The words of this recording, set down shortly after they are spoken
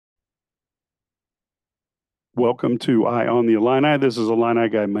Welcome to Eye on the Illini. This is Illini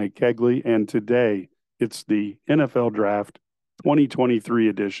guy Mike Kegley, and today it's the NFL Draft 2023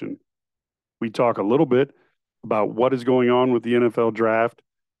 edition. We talk a little bit about what is going on with the NFL Draft,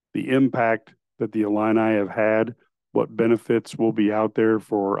 the impact that the Illini have had, what benefits will be out there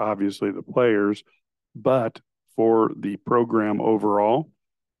for obviously the players, but for the program overall.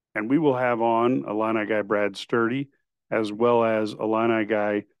 And we will have on Illini guy Brad Sturdy, as well as Illini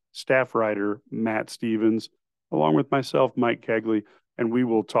guy staff writer Matt Stevens, along with myself, Mike Kegley, and we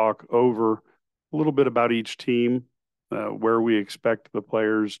will talk over a little bit about each team, where we expect the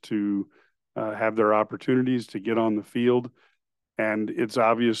players to have their opportunities to get on the field. And it's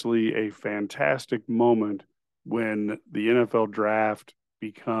obviously a fantastic moment when the NFL draft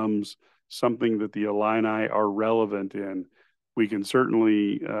becomes something that the Illini are relevant in. We can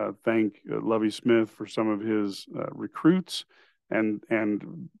certainly thank Lovie Smith for some of his recruits and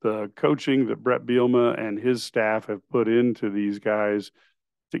the coaching that Brett Bielema and his staff have put into these guys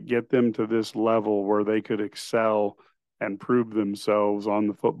to get them to this level where they could excel and prove themselves on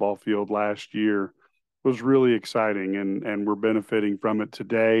the football field last year was really exciting, and we're benefiting from it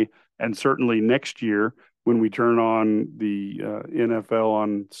today and certainly next year when we turn on the NFL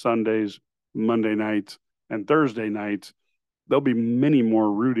on Sundays, Monday nights, and Thursday nights. There'll be many more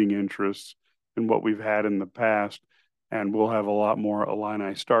rooting interests than what we've had in the past, and we'll have a lot more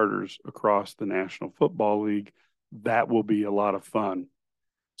Illini starters across the National Football League. That will be a lot of fun.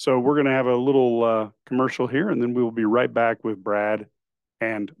 So we're going to have a little commercial here, and then we will be right back with Brad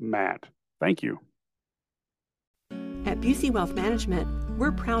and Matt. Thank you. At Busey Wealth Management,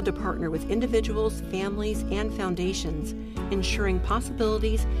 we're proud to partner with individuals, families, and foundations, ensuring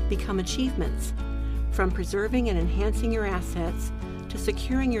possibilities become achievements. From preserving and enhancing your assets to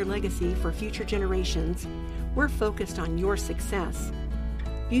securing your legacy for future generations, we're focused on your success.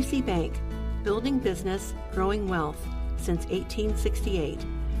 Busey Bank, building business, growing wealth since 1868.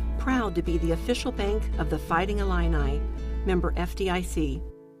 Proud to be the official bank of the Fighting Illini. Member FDIC.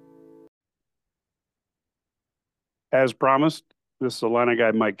 As promised, this is Illini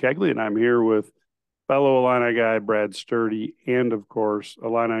guy Mike Kegley, and I'm here with fellow Illini guy Brad Sturdy and, of course,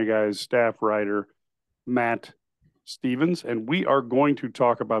 Illini guy's staff writer Matt Stevens, and we are going to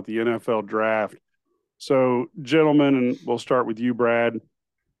talk about the NFL draft. So, gentlemen, and we'll start with you, Brad.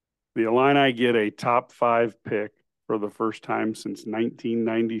 The Illini get a top 5 pick for the first time since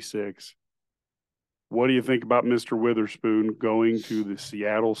 1996. What do you think about Mr. Witherspoon going to the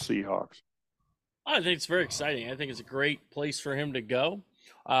Seattle Seahawks? I think it's very exciting. I think it's a great place for him to go.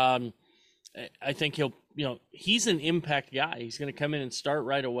 I think he's an impact guy. He's going to come in and start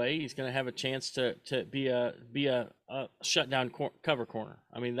right away. He's going to have a chance to be a shutdown cover corner.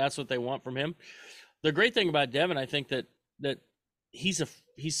 I mean, that's what they want from him. The great thing about Devin, I think that he's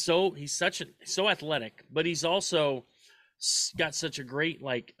so athletic, but he's also got such a great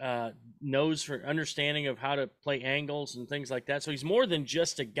nose for understanding of how to play angles and things like that. So he's more than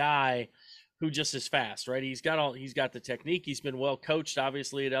just a guy who just is fast, right? He's got the technique. He's been well coached,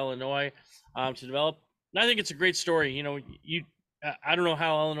 obviously, at Illinois to develop. And I think it's a great story. I don't know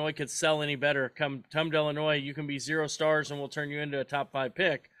how Illinois could sell any better. Come to Illinois, you can be 0 stars and we'll turn you into a top 5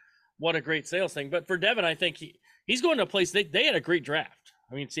 pick. What a great sales thing. But for Devin, I think he's going to a place they had a great draft.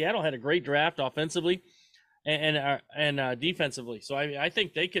 I mean, Seattle had a great draft offensively and defensively. So I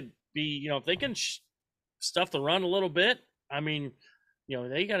think they could be, if they can stuff the run a little bit, I mean,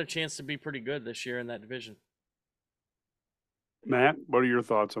 they got a chance to be pretty good this year in that division. Matt, what are your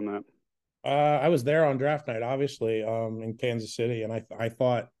thoughts on that? I was there on draft night, obviously, in Kansas City, and I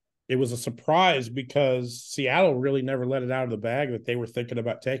thought it was a surprise because Seattle really never let it out of the bag that they were thinking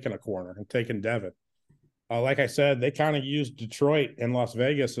about taking a corner and taking Devin. Like I said, they kind of used Detroit and Las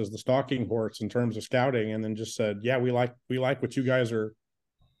Vegas as the stalking horse in terms of scouting, and then just said, "Yeah, we like what you guys are,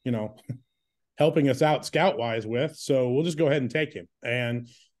 helping us out scout-wise with, so we'll just go ahead and take him." And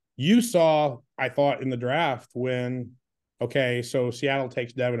you saw, I thought, in the draft when, okay, so Seattle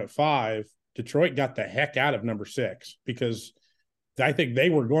takes Devin at 5, Detroit got the heck out of number 6 because I think they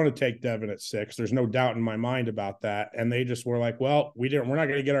were going to take Devin at 6. There's no doubt in my mind about that. And they just were like, well, we're not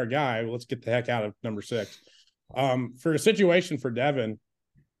going to get our guy. Let's get the heck out of number 6. For a situation for Devin,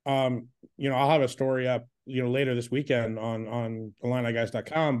 I'll have a story up, later this weekend on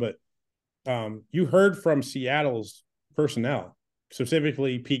IlliniGuys.com, but you heard from Seattle's personnel,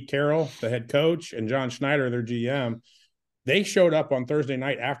 specifically Pete Carroll, the head coach, and John Schneider, their GM. They showed up on Thursday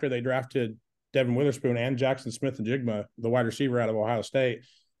night after they drafted Devin Witherspoon and Jackson Smith-Njigba, the wide receiver out of Ohio State.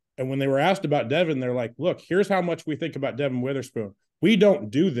 And when they were asked about Devin, they're like, look, here's how much we think about Devin Witherspoon. We don't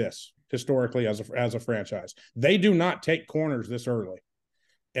do this historically as a franchise. They do not take corners this early.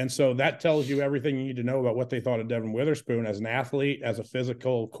 And so that tells you everything you need to know about what they thought of Devin Witherspoon as an athlete, as a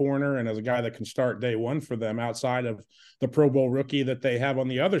physical corner, and as a guy that can start day one for them outside of the Pro Bowl rookie that they have on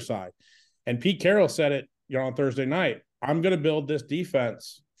the other side. And Pete Carroll said it, on Thursday night, I'm going to build this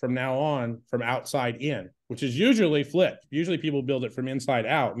defense from now on from outside in, which is usually flipped. Usually people build it from inside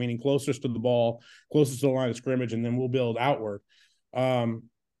out, meaning closest to the ball, closest to the line of scrimmage, and then we'll build outward.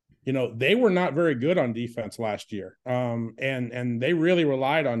 They were not very good on defense last year. And they really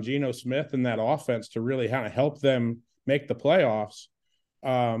relied on Geno Smith and that offense to really kind of help them make the playoffs.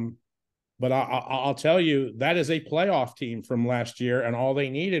 But I'll tell you, that is a playoff team from last year, and all they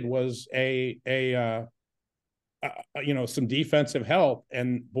needed was some defensive help.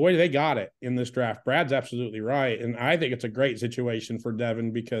 And boy, they got it in this draft. Brad's absolutely right. And I think it's a great situation for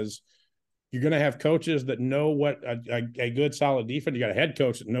Devin because you're going to have coaches that know what a good solid defense. You got a head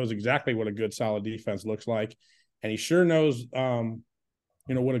coach that knows exactly what a good solid defense looks like, and he sure knows,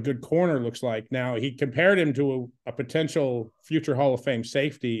 what a good corner looks like. Now he compared him to a potential future Hall of Fame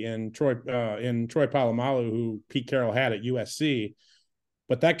safety in Troy Polamalu, who Pete Carroll had at USC.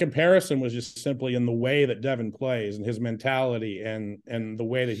 But that comparison was just simply in the way that Devin plays and his mentality and the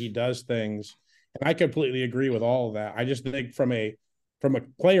way that he does things. And I completely agree with all of that. I just think from a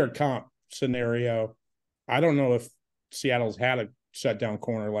player comp scenario, I don't know if Seattle's had a shutdown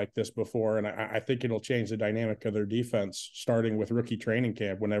corner like this before, and I think it'll change the dynamic of their defense starting with rookie training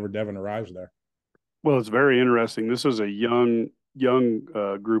camp whenever Devin arrives there. Well, it's very interesting. This is a young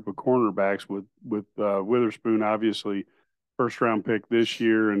group of cornerbacks with Witherspoon, obviously first round pick this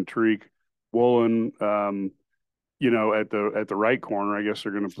year, and Tariq Woolen, at the right corner. I guess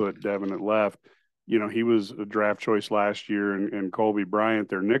they're going to put Devin at left. He was a draft choice last year, and Colby Bryant,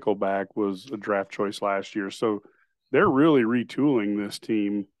 their nickelback, was a draft choice last year. So they're really retooling this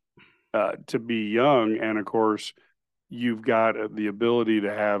team to be young. And, of course, you've got the ability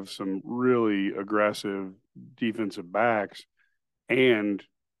to have some really aggressive defensive backs, and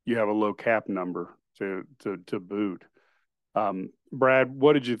you have a low cap number to boot. Brad,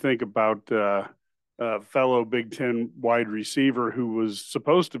 what did you think about fellow Big Ten wide receiver who was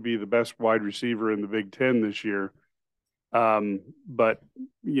supposed to be the best wide receiver in the Big Ten this year, but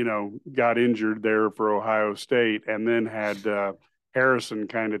got injured there for Ohio State, and then had Harrison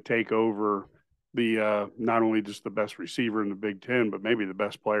kind of take over the not only just the best receiver in the Big Ten, but maybe the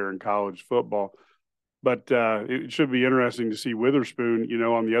best player in college football. But it should be interesting to see Witherspoon,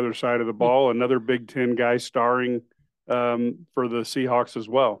 on the other side of the ball, another Big Ten guy starring for the Seahawks as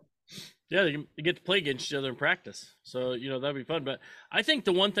well. Yeah, they get to play against each other in practice. So, that'd be fun. But I think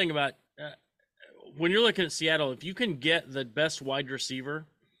the one thing about when you're looking at Seattle, if you can get the best wide receiver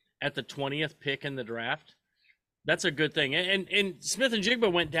at the 20th pick in the draft, that's a good thing. And Smith and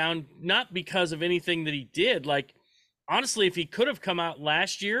Jigba went down not because of anything that he did. Like, honestly, if he could have come out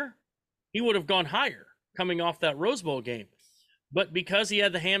last year, he would have gone higher coming off that Rose Bowl game. But because he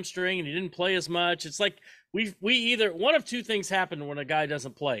had the hamstring and he didn't play as much, it's like we either one of two things happen when a guy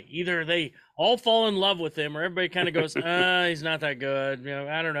doesn't play. Either they all fall in love with him, or everybody kind of goes, he's not that good.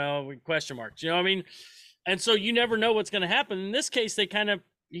 I don't know, question marks. You know what I mean? And so you never know what's going to happen. In this case, he kind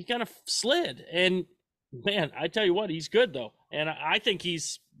of slid. And man, I tell you what, he's good though, and I think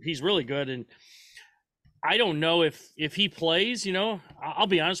he's really good. And I don't know if he plays. I'll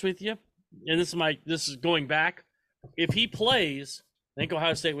be honest with you, and this is going back. If he plays, I think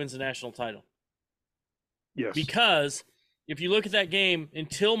Ohio State wins the national title. Yes. Because if you look at that game,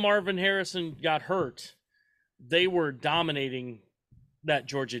 until Marvin Harrison got hurt, they were dominating that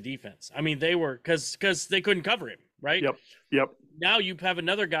Georgia defense. I mean, they were because they couldn't cover him, right? Yep. Now you have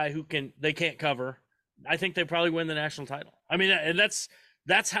another guy who they can't cover. I think they probably win the national title. I mean, and that's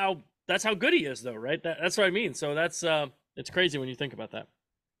how good he is, though, right? That's what I mean. So that's it's crazy when you think about that.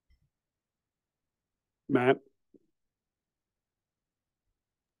 Matt.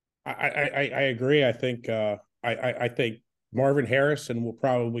 I agree. I think I think Marvin Harrison will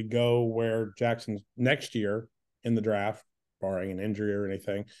probably go where Jackson's next year in the draft, barring an injury or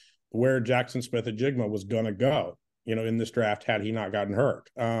anything, where Jackson Smith and Jigma was going to go, in this draft had he not gotten hurt.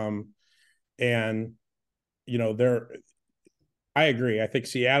 I agree. I think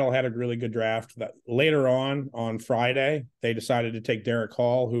Seattle had a really good draft. That later on Friday, they decided to take Derek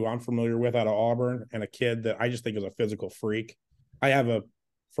Hall, who I'm familiar with out of Auburn, and a kid that I just think is a physical freak. I have a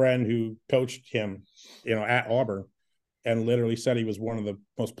friend who coached him, at Auburn, and literally said he was one of the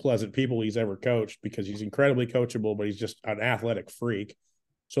most pleasant people he's ever coached because he's incredibly coachable, but he's just an athletic freak.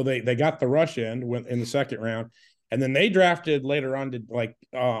 So they got the rush in the second round, and then they drafted later on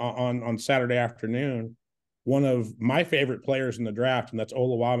on Saturday afternoon one of my favorite players in the draft, and that's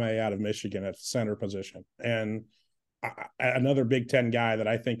Olawame out of Michigan at the center position. And another Big Ten guy that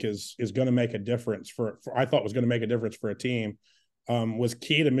I think is going to make a difference for I thought was going to make a difference for a team, was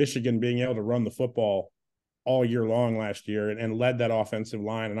key to Michigan being able to run the football all year long last year, and led that offensive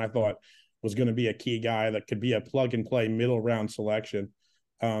line. And I thought was going to be a key guy that could be a plug and play middle round selection.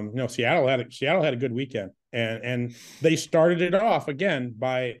 Seattle had a good weekend, and they started it off again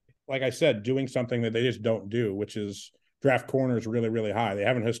by, like I said, doing something that they just don't do, which is draft corners really, really high. They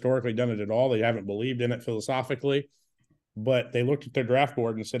haven't historically done it at all. They haven't believed in it philosophically, but they looked at their draft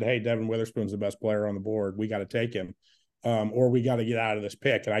board and said, hey, Devin Witherspoon's the best player on the board. We got to take him, or we got to get out of this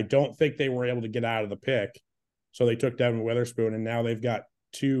pick. And I don't think they were able to get out of the pick. So they took Devin Witherspoon, and now they've got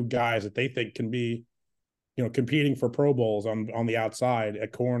two guys that they think can be, competing for Pro Bowls on the outside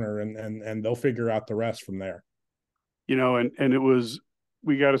at corner, and they'll figure out the rest from there. And it was,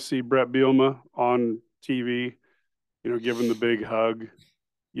 we got to see Brett Bielema on TV, giving the big hug,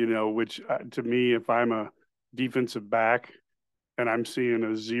 which to me, if I'm a defensive back and I'm seeing a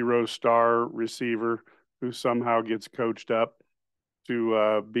 0-star receiver who somehow gets coached up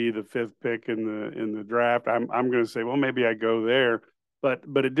to be the 5th pick in the draft, I'm going to say, well, maybe I go there. But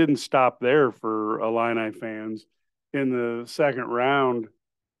it didn't stop there for Illini fans. In the second round,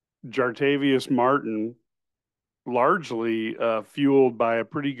 Jartavius Martin, largely fueled by a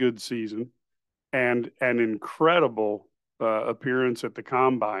pretty good season and an incredible appearance at the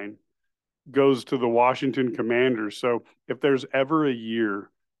Combine, goes to the Washington Commanders. So if there's ever a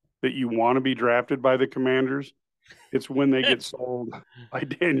year that you want to be drafted by the Commanders, it's when they get sold by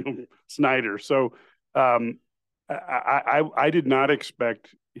Daniel Snyder. So I did not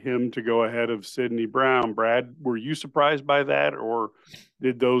expect him to go ahead of Sidney Brown. Brad, were you surprised by that, or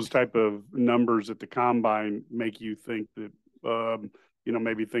did those type of numbers at the Combine make you think that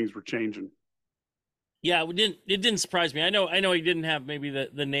maybe things were changing? Yeah, it didn't surprise me. I know he didn't have maybe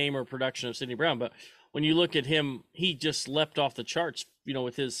the name or production of Sidney Brown, but when you look at him, he just leapt off the charts,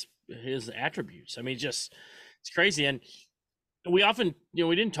 with his attributes. I mean, just it's crazy. And we often,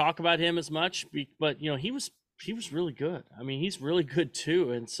 we didn't talk about him as much, but he was really good. I mean, he's really good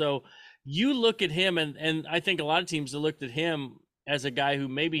too. And so you look at him, and I think a lot of teams have looked at him as a guy who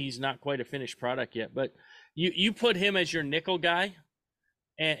maybe he's not quite a finished product yet, but you put him as your nickel guy,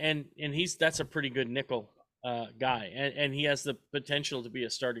 and that's a pretty good nickel guy, and he has the potential to be a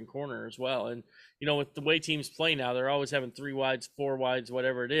starting corner as well. And with the way teams play now, they're always having 3 wides, 4 wides,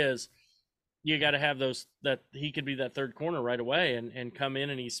 whatever it is. You got to have those, that he could be that third corner right away and come in,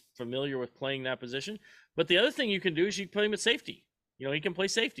 and he's familiar with playing that position. But the other thing you can do is you can put him at safety. He can play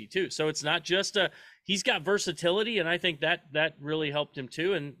safety too. So it's not just he's got versatility, and I think that really helped him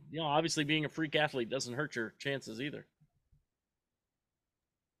too. And obviously being a freak athlete doesn't hurt your chances either.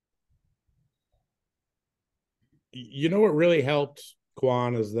 What really helped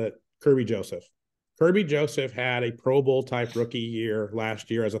Quan is that Kirby Joseph had a Pro Bowl type rookie year last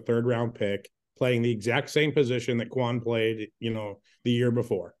year as a 3rd round pick, playing the exact same position that Quan played, the year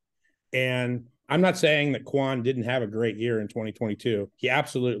before. And I'm not saying that Quan didn't have a great year in 2022. He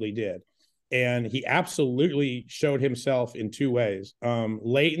absolutely did. And he absolutely showed himself in 2 ways.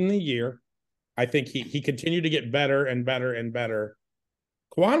 Late in the year, I think he continued to get better and better and better.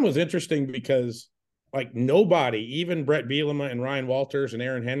 Quan was interesting because nobody, even Brett Bielema and Ryan Walters and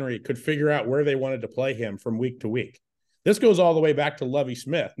Aaron Henry, could figure out where they wanted to play him from week to week. This goes all the way back to Lovie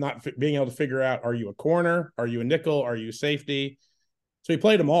Smith, not being able to figure out, are you a corner? Are you a nickel? Are you safety? So he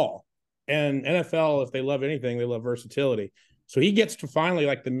played them all. And NFL, if they love anything, they love versatility. So he gets to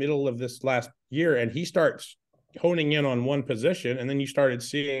finally the middle of this last year, and he starts honing in on one position. And then you started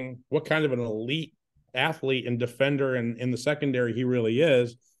seeing what kind of an elite athlete and defender and in the secondary he really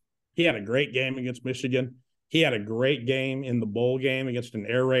is. He had a great game against Michigan. He had a great game in the bowl game against an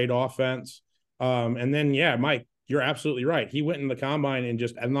air raid offense. And then, Mike, you're absolutely right. He went in the Combine and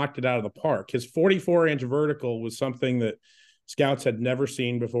just knocked it out of the park. His 44-inch vertical was something that scouts had never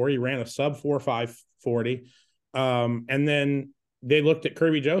seen before. He ran a sub 4.5 40. And then they looked at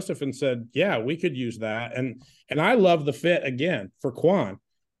Kirby Joseph and said, yeah, we could use that. And I love the fit again for Quan.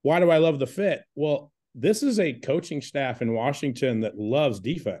 Why do I love the fit? Well, this is a coaching staff in Washington that loves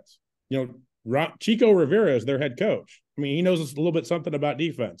defense. Chico Rivera is their head coach. I mean, he knows a little bit something about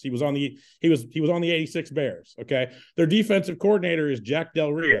defense. He was on the 86 Bears. Okay. Their defensive coordinator is Jack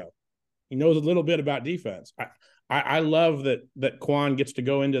Del Rio. He knows a little bit about defense. I love that Quan gets to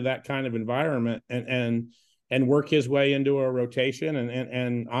go into that kind of environment and work his way into a rotation.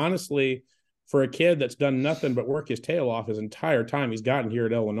 And honestly, for a kid that's done nothing but work his tail off his entire time he's gotten here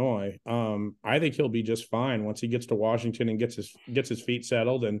at Illinois, I think he'll be just fine once he gets to Washington and gets his feet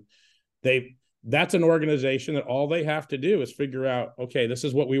settled. And that's an organization that all they have to do is figure out, okay, this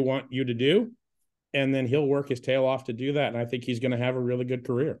is what we want you to do. and then he'll work his tail off to do that. And I think he's going to have a really good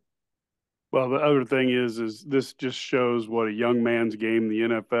career. Well, the other thing is this just shows what a young man's game the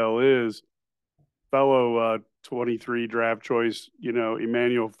NFL is. Fellow 23 draft choice,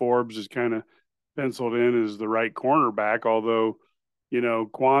 Emmanuel Forbes is kind of penciled in as the right cornerback, although,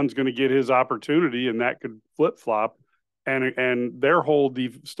 Quan's going to get his opportunity and that could flip flop. And their whole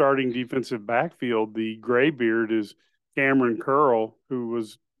starting defensive backfield, the graybeard is Cameron Curl, who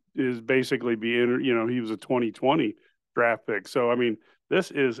is basically he was a 2020 draft pick. So, I mean,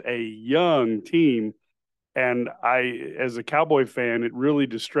 this is a young team. And as a Cowboy fan, it really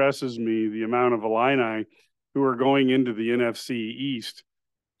distresses me the amount of Illini who are going into the NFC East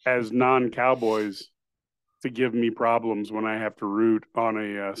as non-Cowboys to give me problems when I have to root on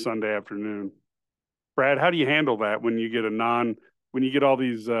a Sunday afternoon. Brad, how do you handle that when you get all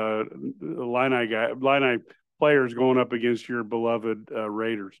these Illini players going up against your beloved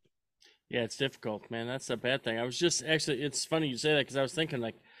Raiders? Yeah, it's difficult, man. That's a bad thing. I was just actually, it's funny you say that because I was thinking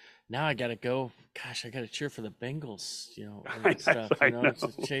like, now I got to go. Gosh, I got to cheer for the Bengals, and stuff.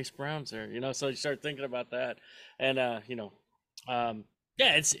 It's Chase Brown's there, So you start thinking about that, and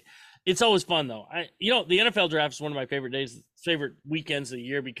yeah, it's always fun though. The NFL draft is one of my favorite weekends of the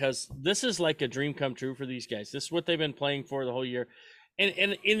year because this is like a dream come true for these guys. This is what they've been playing for the whole year, and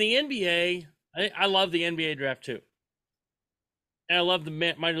in the NBA, I love the NBA draft too. And I love the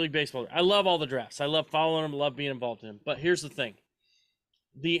minor league baseball. I love all the drafts. I love following them. I love being involved in them. But here's the thing.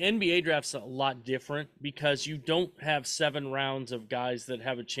 The NBA draft's a lot different because you don't have 7 rounds of guys that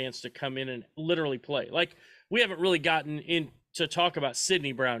have a chance to come in and literally play. Like, we haven't really gotten in to talk about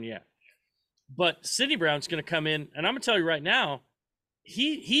Sidney Brown yet. But Sidney Brown's going to come in, and I'm going to tell you right now,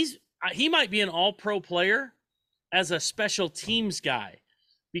 he might be an all-pro player as a special teams guy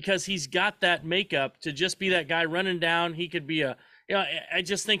because he's got that makeup to just be that guy running down. He could be I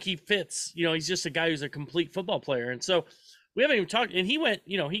just think he fits. He's just a guy who's a complete football player. And so we haven't even talked, and he went,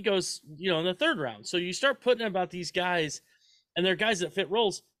 he goes, in the 3rd round. So you start putting about these guys, and they're guys that fit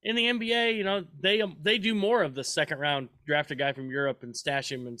roles. In the NBA, they do more of the 2nd round, draft a guy from Europe and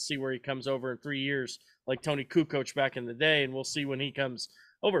stash him and see where he comes over in 3 years, like Tony Kukoc back in the day, and we'll see when he comes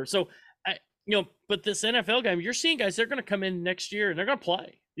over. So, but this NFL guy, you're seeing guys, they're going to come in next year, and they're going to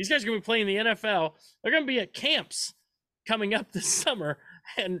play. These guys are going to be playing the NFL. They're going to be at camps coming up this summer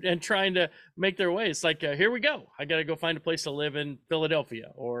and trying to make their way. It's like, here we go. I got to go find a place to live in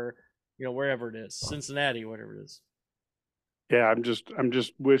Philadelphia or, wherever it is, Cincinnati, whatever it is. Yeah, I'm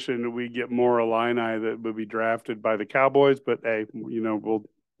just wishing that we get more Illini that would be drafted by the Cowboys, but hey, we'll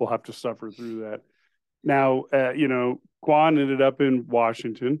have to suffer through that. Now, Quan ended up in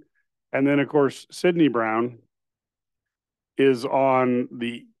Washington, and then of course Sidney Brown is on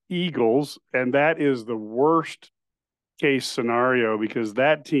the Eagles, and that is the worst case scenario because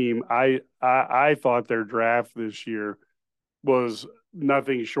that team, I thought their draft this year was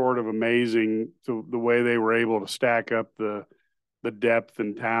nothing short of amazing to the way they were able to stack up the depth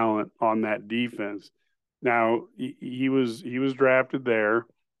and talent on that defense. Now he was drafted there,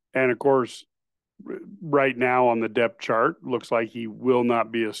 and of course right now on the depth chart looks like he will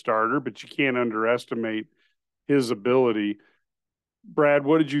not be a starter, but you can't underestimate his ability. Brad,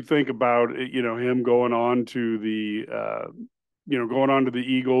 what did you think about him going on to the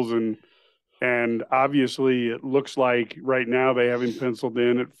Eagles and obviously it looks like right now they have him penciled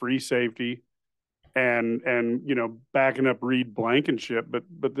in at free safety and backing up Reed Blankenship,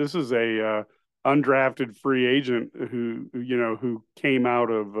 but this is a undrafted free agent who came out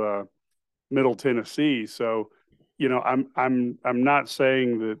of Middle Tennessee. So I'm not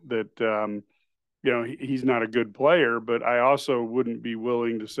saying that he's not a good player, but I also wouldn't be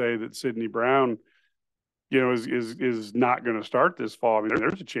willing to say that Sidney Brown, is not going to start this fall. I mean,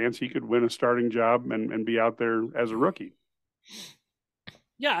 there's a chance he could win a starting job and be out there as a rookie.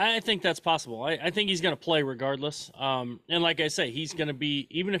 Yeah, I think that's possible. I think he's going to play regardless. And like I say, he's going to be,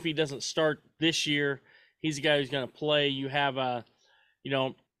 even if he doesn't start this year, he's a guy who's going to play. You have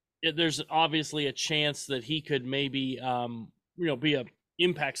there's obviously a chance that he could maybe, be a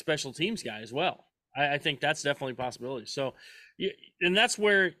impact special teams guy as well. I think that's definitely a possibility. So, and that's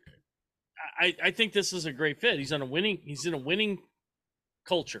where I think this is a great fit. He's in a winning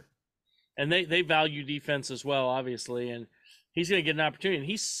culture, and they value defense as well, obviously. And he's going to get an opportunity. And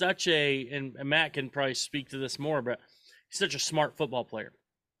he's such and Matt can probably speak to this more, but he's such a smart football player.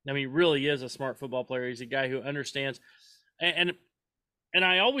 I mean, he really is a smart football player. He's a guy who understands. And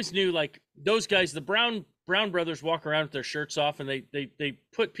I always knew, like, those guys, the Brown brothers walk around with their shirts off, and they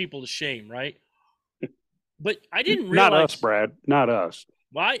put people to shame, right? But I didn't realize. Not us, Brad. Not us.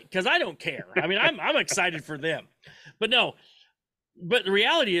 Why? Because I don't care. I mean, I'm excited for them. But no. But the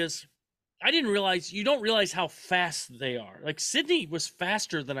reality is, I didn't realize, you don't realize how fast they are. Like Sydney was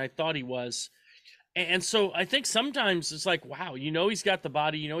faster than I thought he was. And so I think sometimes it's like, wow, he's got the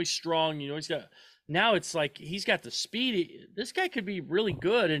body, he's strong, he's got, now it's like he's got the speed. This guy could be really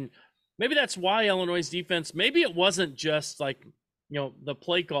good. And maybe that's why Illinois' defense, maybe it wasn't just like, the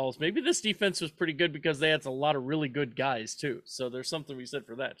play calls. Maybe this defense was pretty good because they had a lot of really good guys too. So there's something we said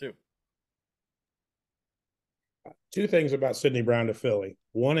for that too. Two things about Sidney Brown to Philly.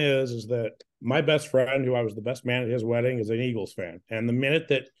 One is that my best friend, who I was the best man at his wedding, is an Eagles fan. And the minute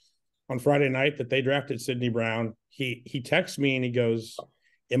that on Friday night that they drafted Sidney Brown, he texts me and he goes,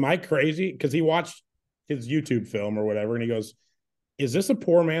 am I crazy? Because he watched his YouTube film or whatever. And he goes, is this a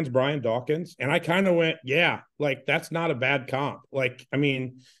poor man's Brian Dawkins? And I kind of went, yeah, like that's not a bad comp. Like, I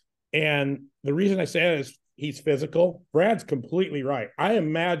mean, and the reason I say it is he's physical. Brad's completely right. I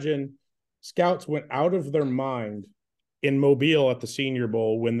imagine scouts went out of their mind in Mobile at the Senior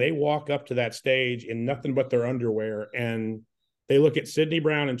Bowl when they walk up to that stage in nothing but their underwear and they look at Sidney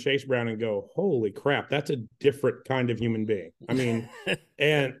Brown and Chase Brown and go, holy crap, that's a different kind of human being. I mean,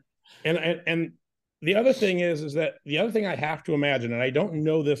 and the other thing is that the other thing I have to imagine, and I don't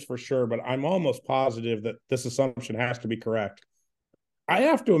know this for sure, but I'm almost positive that this assumption has to be correct. I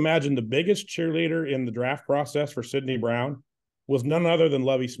have to imagine the biggest cheerleader in the draft process for Sidney Brown was none other than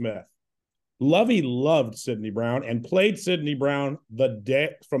Lovie Smith. Lovie loved Sidney Brown and played Sidney Brown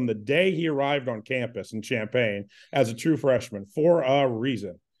from the day he arrived on campus in Champaign as a true freshman for a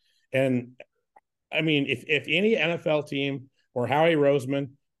reason. And I mean, if any NFL team or Howie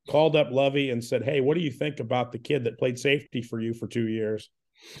Roseman called up Lovie and said, hey, what do you think about the kid that played safety for you for 2 years?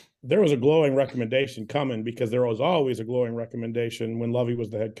 There was a glowing recommendation coming because there was always a glowing recommendation when Lovie was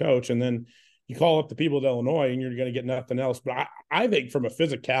the head coach. And then you call up the people at Illinois and you're going to get nothing else. But I think from a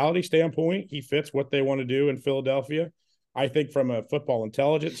physicality standpoint, he fits what they want to do in Philadelphia. I think from a football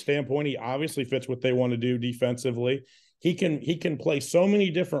intelligence standpoint, he obviously fits what they want to do defensively. He can play so many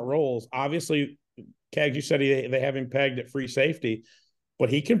different roles. Obviously, Keg, you said they have him pegged at free safety, but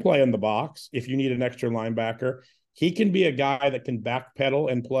he can play in the box if you need an extra linebacker. He can be a guy that can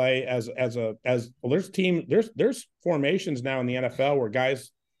backpedal and play as well. There's formations now in the NFL where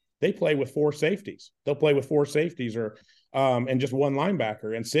guys, they play with four safeties. They'll play with four safeties or and just one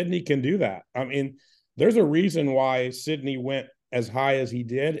linebacker. And Sidney can do that. I mean, there's a reason why Sidney went as high as he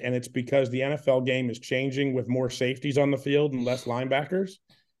did, and it's because the NFL game is changing with more safeties on the field and less linebackers.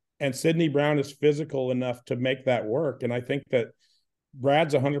 And Sidney Brown is physical enough to make that work. And I think that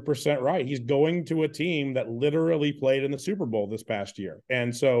Brad's 100% right. He's going to a team that literally played in the Super Bowl this past year.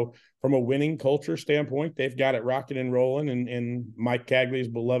 And so from a winning culture standpoint, they've got it rocking and rolling in Mike Cagley's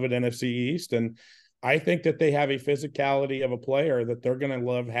beloved NFC East. And I think that they have a physicality of a player that they're going to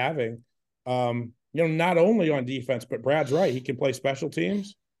love having, not only on defense, but Brad's right. He can play special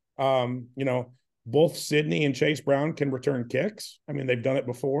teams. Both Sidney and Chase Brown can return kicks. I mean, they've done it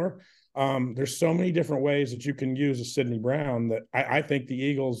before. There's so many different ways that you can use a Sidney Brown that I think the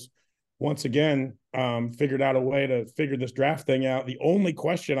Eagles, once again, figured out a way to figure this draft thing out. The only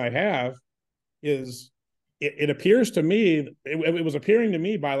question I have is it appears to me, it was appearing to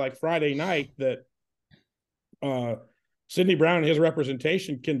me by like Friday night that Sidney Brown and his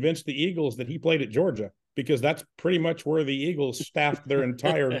representation convinced the Eagles that he played at Georgia, because that's pretty much where the Eagles staffed their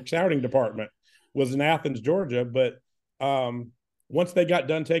entire scouting department was in Athens, Georgia. But once they got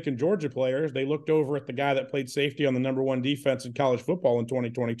done taking Georgia players, they looked over at the guy that played safety on the number one defense in college football in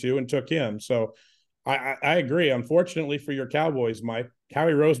 2022 and took him. So I agree. Unfortunately for your Cowboys, Mike,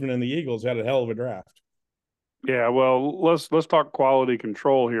 Howie Roseman and the Eagles had a hell of a draft. Yeah, well, let's talk quality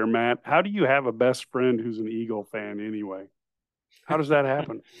control here, Matt. How do you have a best friend who's an Eagle fan anyway? How does that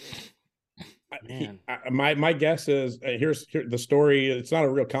happen? My guess is here's the story. It's not a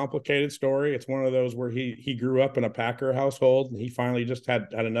real complicated story. It's one of those where he grew up in a Packer household and he finally just had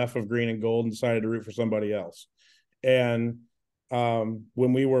enough of green and gold and decided to root for somebody else. And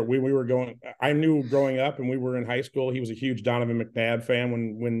when we were going, I knew growing up and we were in high school, he was a huge Donovan McNabb fan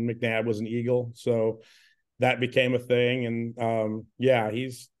when McNabb was an Eagle. So that became a thing. And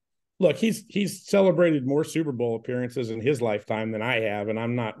he's celebrated more Super Bowl appearances in his lifetime than I have, and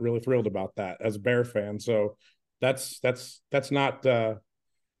I'm not really thrilled about that as a Bear fan. So that's not. And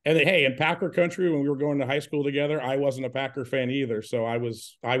hey, in Packer country, when we were going to high school together, I wasn't a Packer fan either. So I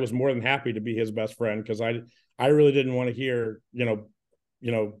was more than happy to be his best friend, because I really didn't want to hear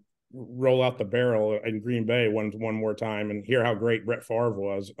roll out the barrel in Green Bay one more time and hear how great Brett Favre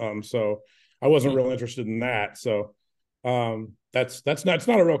was. So I wasn't real interested in that. So. It's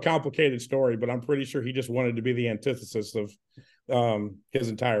not a real complicated story, but I'm pretty sure he just wanted to be the antithesis of his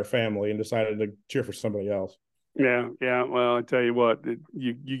entire family and decided to cheer for somebody else. Yeah, yeah. Well, I tell you what,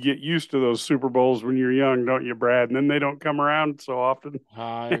 you get used to those Super Bowls when you're young, don't you, Brad? And then they don't come around so often.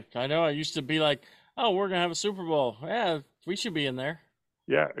 I know. I used to be like, oh, we're gonna have a Super Bowl. Yeah, we should be in there.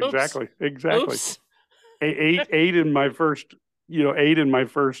 Yeah, Oops, exactly, exactly. oops. Eight in my first,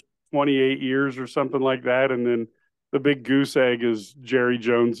 28 years or something like that, and then the big goose egg is Jerry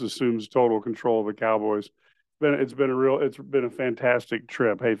Jones assumes total control of the Cowboys. It's been a fantastic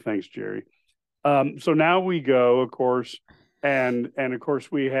trip. Hey, thanks, Jerry. So now we go, of course, and of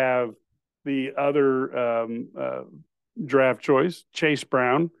course we have the other draft choice, Chase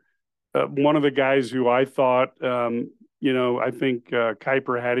Brown, one of the guys who I thought, I think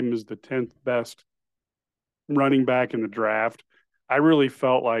Kuiper had him as the 10th best running back in the draft. I really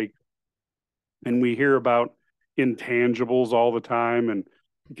felt like, and we hear about intangibles all the time, and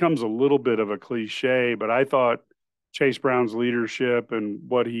it becomes a little bit of a cliche, but I thought Chase Brown's leadership and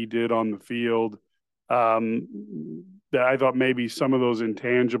what he did on the field, that I thought maybe some of those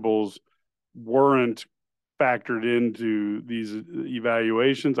intangibles weren't factored into these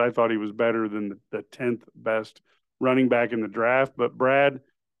evaluations. I thought he was better than the 10th best running back in the draft. But Brad,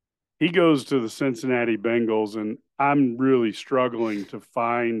 he goes to the Cincinnati Bengals, and I'm really struggling to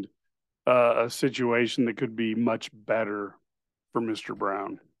find a situation that could be much better for Mr.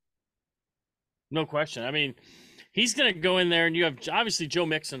 Brown. No question. I mean, he's going to go in there, and you have obviously Joe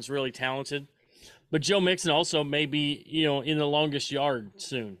Mixon's really talented, but Joe Mixon also may be, in the longest yard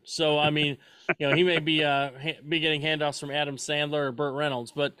soon. So, I mean, he may be getting handoffs from Adam Sandler or Burt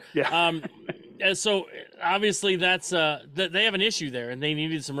Reynolds. But Yeah. so obviously that's they have an issue there, and they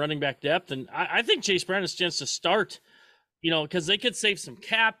needed some running back depth. And I think Chase Brown has a chance to start, because they could save some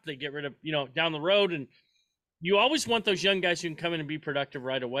cap. They get rid of, down the road. And you always want those young guys who can come in and be productive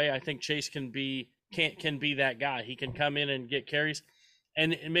right away. I think Chase can be that guy. He can come in and get carries.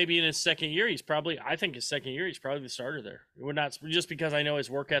 And maybe in his second year, I think his second year, he's probably the starter there. It would not, just because I know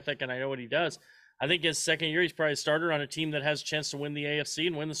his work ethic and I know what he does. I think his second year, he's probably a starter on a team that has a chance to win the AFC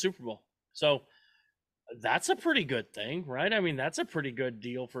and win the Super Bowl. So that's a pretty good thing, right? I mean, that's a pretty good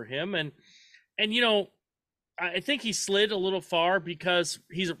deal for him. And I think he slid a little far because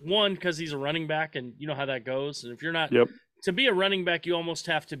he's a running back, and you know how that goes. And if you're not, Yep. To be a running back, you almost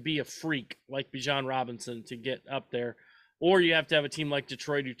have to be a freak like Bijan Robinson to get up there. Or you have to have a team like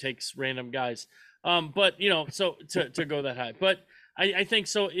Detroit who takes random guys. But so to go that high. But I think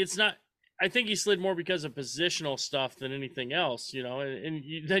so. It's not. I think he slid more because of positional stuff than anything else. Then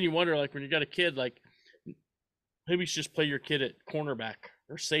you wonder, like, when you got a kid, like, maybe you should just play your kid at cornerback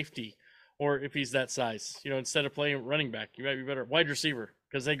or safety, or if he's that size, instead of playing running back, you might be better at wide receiver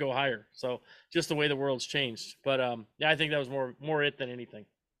because they go higher. So just the way the world's changed. But I think that was more it than anything.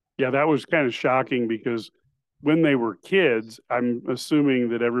 Yeah, that was kind of shocking because when they were kids, I'm assuming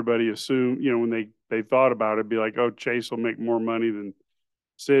that everybody assumed, when they thought about it, be like, oh, Chase will make more money than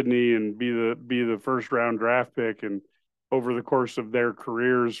Sydney and be the first round draft pick. And over the course of their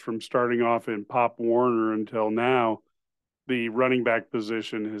careers, from starting off in Pop Warner until now, the running back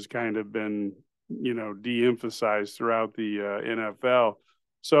position has kind of been, de-emphasized throughout the NFL.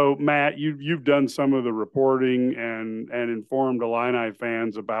 So, Matt, you've done some of the reporting and informed Illini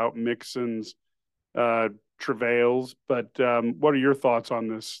fans about Mixon's travails, but what are your thoughts on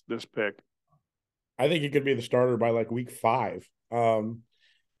this pick? I think he could be the starter by like week 5.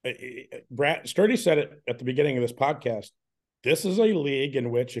 Brad Sturdy said it at the beginning of this podcast. This is a league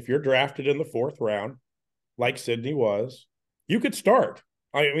in which if you're drafted in the 4th round, like Sydney was, you could start.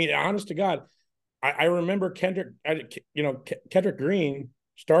 I mean, honest to God, I remember Kendrick Green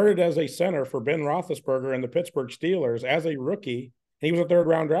started as a center for Ben Roethlisberger and the Pittsburgh Steelers as a rookie. And he was a 3rd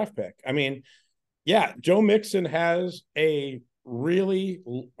round draft pick. I mean, yeah, Joe Mixon has a really,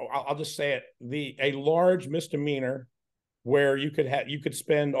 I'll just say it, a large misdemeanor where you could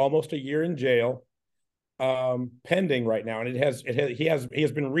spend almost a year in jail pending right now, and he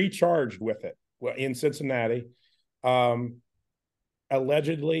has been recharged with it in Cincinnati.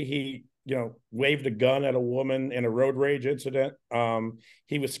 Allegedly, he waved a gun at a woman in a road rage incident.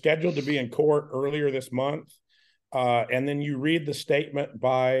 He was scheduled to be in court earlier this month. And then you read the statement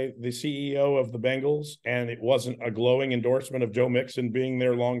by the CEO of the Bengals, and it wasn't a glowing endorsement of Joe Mixon being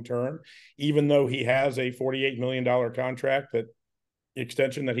there long term, even though he has a $48 million contract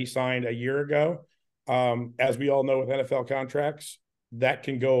extension that he signed a year ago. As we all know with NFL contracts, that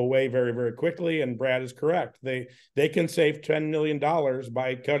can go away very, very quickly. And Brad is correct. They can save $10 million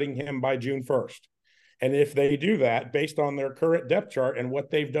by cutting him by June 1st. And if they do that based on their current depth chart and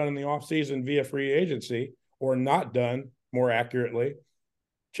what they've done in the offseason via free agency, or not done more accurately,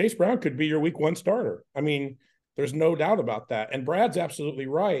 Chase Brown could be your week 1 starter. I mean, there's no doubt about that. And Brad's absolutely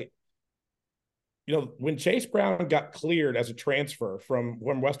right. when Chase Brown got cleared as a transfer from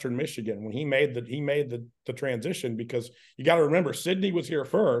Western Michigan, when he made the transition, because you got to remember Sidney was here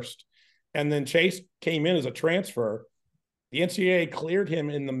first, and then Chase came in as a transfer. The NCAA cleared him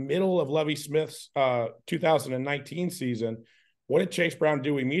in the middle of Lovie Smith's 2019 season. What did Chase Brown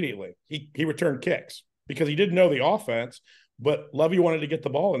do immediately? He returned kicks because he didn't know the offense, but Lovie wanted to get the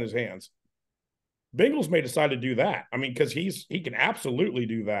ball in his hands. Bengals may decide to do that. I mean, because he can absolutely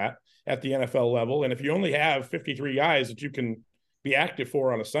do that at the NFL level. And if you only have 53 guys that you can be active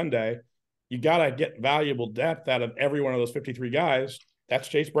for on a Sunday, you got to get valuable depth out of every one of those 53 guys. That's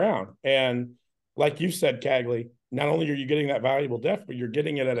Chase Brown. And like you said, Cagley, not only are you getting that valuable depth, but you're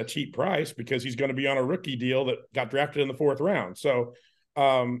getting it at a cheap price because he's going to be on a rookie deal that got drafted in the 4th round. So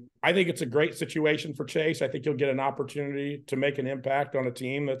I think it's a great situation for Chase. I think he'll get an opportunity to make an impact on a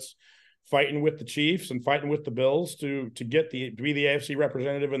team that's fighting with the Chiefs and fighting with the Bills to be the AFC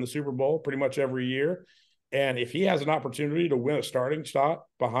representative in the Super Bowl pretty much every year. And if he has an opportunity to win a starting spot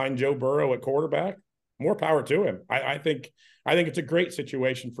behind Joe Burrow at quarterback, more power to him. I think it's a great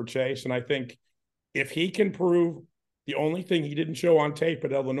situation for Chase. And I think if he can prove the only thing he didn't show on tape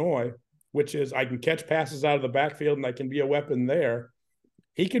at Illinois, which is I can catch passes out of the backfield and I can be a weapon there,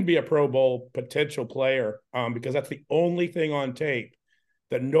 he can be a Pro Bowl potential player because that's the only thing on tape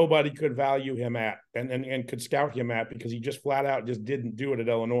that nobody could value him at and could scout him at, because he just flat out just didn't do it at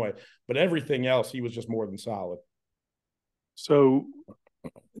Illinois. But everything else, he was just more than solid. So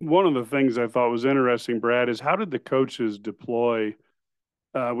one of the things I thought was interesting, Brad, is how did the coaches deploy?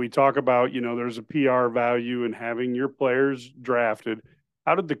 We talk about, there's a PR value in having your players drafted.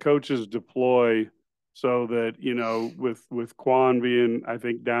 How did the coaches deploy so that, with Quan being, I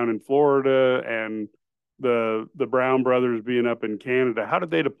think, down in Florida and the Brown brothers being up in Canada, how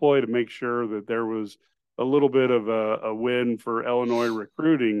did they deploy to make sure that there was a little bit of a win for Illinois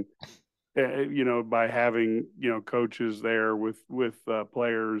recruiting, by having, coaches there with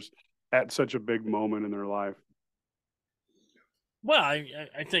players at such a big moment in their life? Well,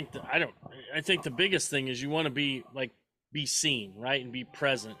 I think the biggest thing is you want to be seen, right, and be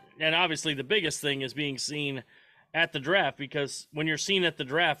present. And obviously the biggest thing is being seen at the draft, because when you're seen at the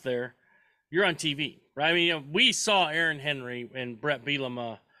draft there, you're on TV, right? I mean, we saw Aaron Henry and Brett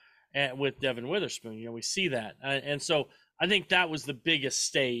Bielema with Devin Witherspoon. We see that. And so I think that was the biggest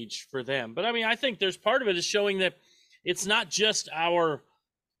stage for them. But I mean, I think there's part of it is showing that it's not just our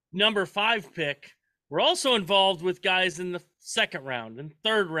number 5 pick. We're also involved with guys in the 2nd round and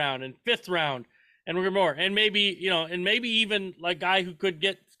 3rd round and 5th round, and we're more. And maybe, even like guy who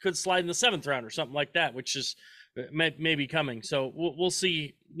could slide in the 7th round or something like that, which is maybe coming. So we'll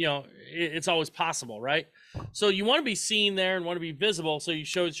see. It's always possible, right? So you want to be seen there and want to be visible, so you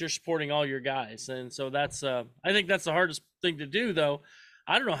show that you're supporting all your guys. And so that's I think that's the hardest thing to do, though.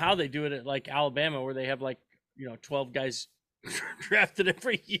 I don't know how they do it at like Alabama, where they have 12 guys drafted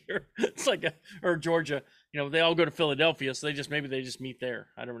every year. It's or Georgia, they all go to Philadelphia, so they just meet there.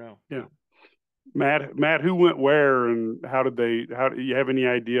 I don't know. Yeah. Matt, who went where and how do you have any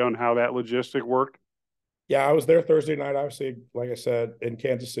idea on how that logistic worked? Yeah, I was there Thursday night, obviously, like I said, in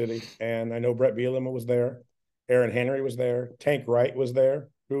Kansas City. And I know Brett Bielema was there. Aaron Henry was there. Tank Wright was there,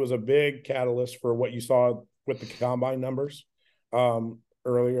 who was a big catalyst for what you saw with the combine numbers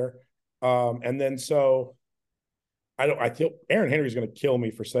earlier. And then so I think Aaron Henry's going to kill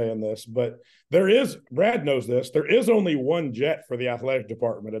me for saying this, but Brad knows this, there is only one jet for the athletic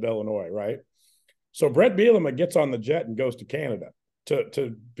department at Illinois, right? So Brett Bielema gets on the jet and goes to Canada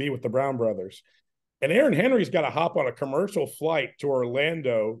to be with the Brown brothers. And Aaron Henry's got to hop on a commercial flight to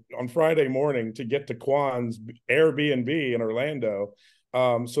Orlando on Friday morning to get to Quan's Airbnb in Orlando,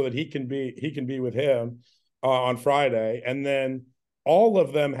 so that he can be with him on Friday. And then all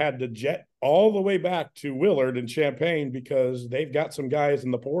of them had to jet all the way back to Willard and Champaign, because they've got some guys in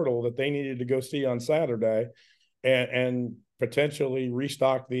the portal that they needed to go see on Saturday and potentially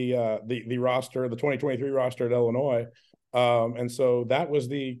restock the roster, the 2023 roster at Illinois. And so that was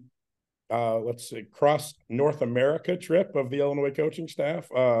the cross North America trip of the Illinois coaching staff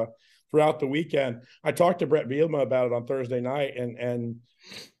throughout the weekend. I talked to Brett Bielema about it on Thursday night, and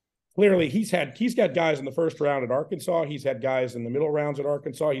clearly he's got guys in the 1st round at Arkansas. He's had guys in the middle rounds at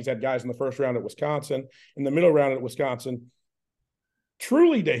Arkansas. He's had guys in the 1st round at Wisconsin, in the middle round at Wisconsin.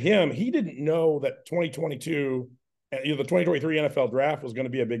 Truly, to him, he didn't know that 2022, the 2023 NFL draft was going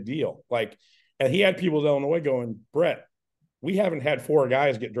to be a big deal. And he had people at Illinois going, Brett, we haven't had 4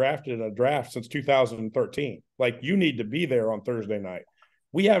 guys get drafted in a draft since 2013. You need to be there on Thursday night.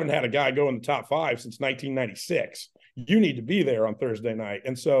 We haven't had a guy go in the top 5 since 1996. You need to be there on Thursday night.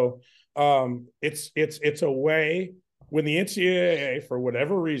 And so it's a way when the NCAA, for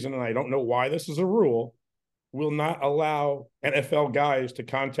whatever reason, and I don't know why this is a rule, will not allow NFL guys to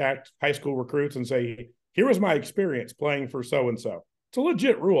contact high school recruits and say, here was my experience playing for so-and-so. It's a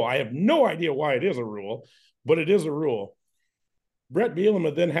legit rule. I have no idea why it is a rule, but it is a rule. Brett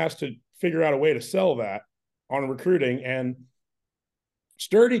Bielema then has to figure out a way to sell that on recruiting, and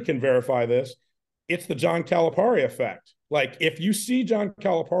Sturdy can verify this. It's the John Calipari effect. Like, if you see John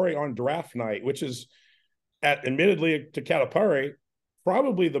Calipari on draft night, which is, admittedly to Calipari,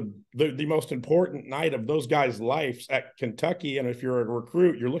 probably the most important night of those guys' lives at Kentucky. And if you're a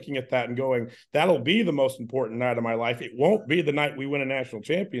recruit, you're looking at that and going, that'll be the most important night of my life. It won't be the night we win a national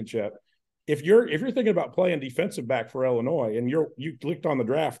championship. If you're thinking about playing defensive back for Illinois and you clicked on the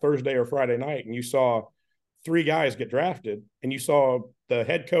draft Thursday or Friday night and you saw 3 guys get drafted and you saw the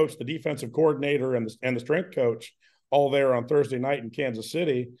head coach, the defensive coordinator, and the strength coach all there on Thursday night in Kansas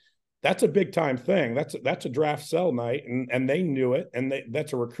City, that's a big time thing. That's a draft sell night, and they knew it, and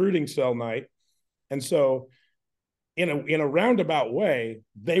that's a recruiting sell night. And so in a roundabout way,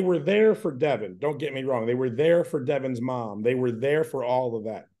 they were there for Devin. Don't get me wrong. They were there for Devin's mom. They were there for all of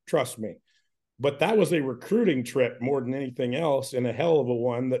that. Trust me. But that was a recruiting trip more than anything else, and a hell of a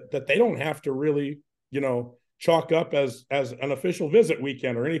one that they don't have to really, chalk up as an official visit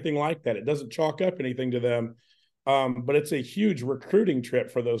weekend or anything like that. It doesn't chalk up anything to them. But it's a huge recruiting trip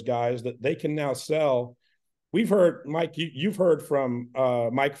for those guys that they can now sell. We've heard, Mike, you've heard from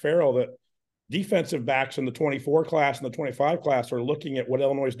Mike Farrell that defensive backs in the 24 class and the 25 class are looking at what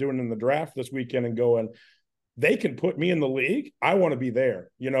Illinois is doing in the draft this weekend and going, they can put me in the league. I want to be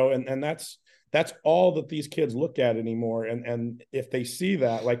there, and that's all that these kids look at anymore. And if they see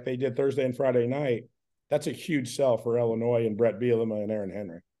that, like they did Thursday and Friday night, that's a huge sell for Illinois and Brett Bielema and Aaron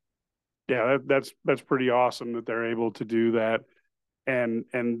Henry. Yeah, that's pretty awesome that they're able to do that, and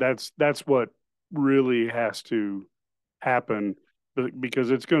that's what really has to happen, because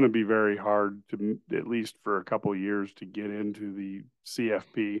it's going to be very hard to, at least for a couple of years, to get into the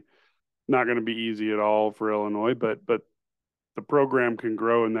CFP. Not going to be easy at all for Illinois, but the program can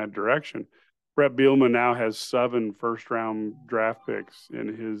grow in that direction. Brett Bielema now has 7 first-round draft picks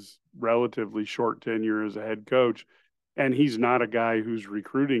in his relatively short tenure as a head coach. And he's not a guy who's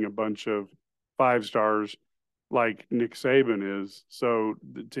recruiting a bunch of 5 stars like Nick Saban is. So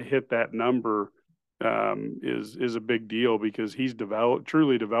to hit that number is a big deal, because he's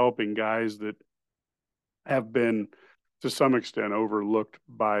truly developing guys that have been, to some extent, overlooked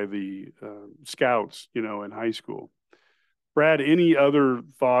by the scouts, in high school. Brad, any other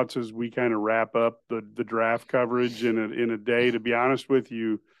thoughts as we kind of wrap up the draft coverage in a day? To be honest with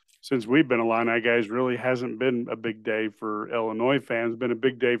you, since we've been Illini guys, really hasn't been a big day for Illinois fans, been a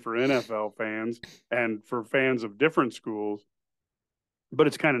big day for NFL fans and for fans of different schools. But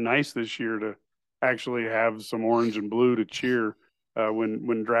it's kind of nice this year to actually have some orange and blue to cheer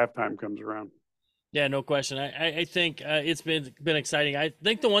when draft time comes around. Yeah, no question. I think it's been exciting. I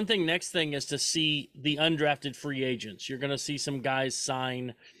think the one thing, next thing, is to see the undrafted free agents. You're going to see some guys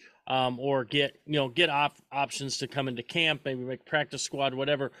sign or get options to come into camp, maybe make practice squad,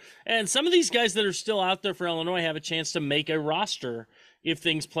 whatever. And some of these guys that are still out there for Illinois have a chance to make a roster if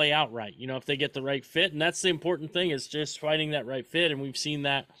things play out right, if they get the right fit. And that's the important thing, is just finding that right fit. And we've seen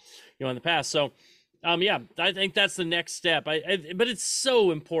that, in the past. So, yeah, I think that's the next step. But it's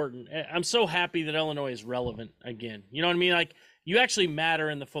so important. I'm so happy that Illinois is relevant again. You know what I mean? Like, you actually matter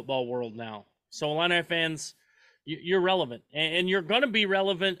in the football world now. So Illini fans, you're relevant, and you're going to be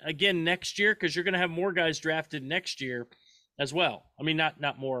relevant again next year, because you're going to have more guys drafted next year as well. I mean,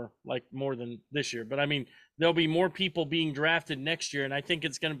 not more than this year, but I mean, there'll be more people being drafted next year. And I think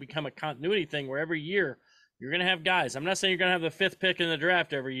it's going to become a continuity thing where every year you're going to have guys. I'm not saying you're going to have the 5th pick in the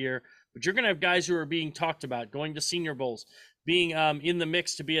draft every year, but you're going to have guys who are being talked about, going to Senior Bowls, being in the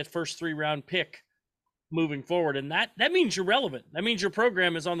mix to be a first 3-round pick moving forward. And that means you're relevant. That means your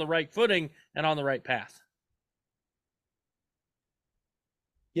program is on the right footing and on the right path.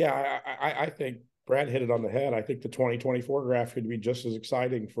 Yeah, I think Brad hit it on the head. I think the 2024 draft could be just as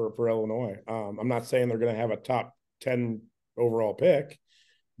exciting for Illinois. I'm not saying they're going to have a top 10 overall pick,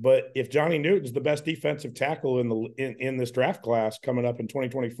 but if Johnny Newton's the best defensive tackle in this draft class coming up in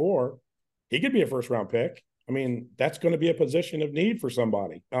 2024, he could be a first-round pick. I mean, that's going to be a position of need for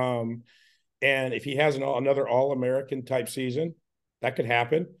somebody. And if he has another All-American type season, that could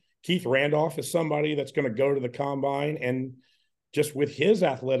happen. Keith Randolph is somebody that's going to go to the combine and just with his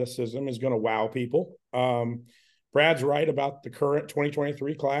athleticism is going to wow people. Brad's right about the current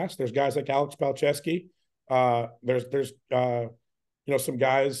 2023 class. There's guys like Alex Palczewski. There's some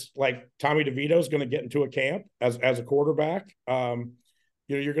guys like Tommy DeVito is going to get into a camp as a quarterback.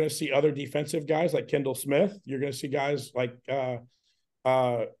 you're going to see other defensive guys like Kendall Smith. You're going to see guys like there's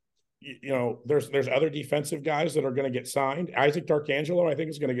other defensive guys that are going to get signed. Isaac D'Arcangelo, I think,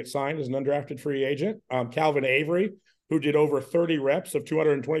 is going to get signed as an undrafted free agent. Calvin Avery, who did over 30 reps of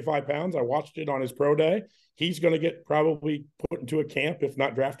 225 pounds. I watched it on his pro day. He's going to get probably put into a camp, if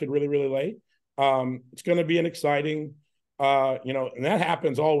not drafted really, really late. It's going to be an exciting, and that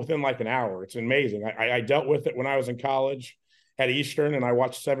happens all within like an hour. It's amazing. I dealt with it when I was in college at Eastern, and I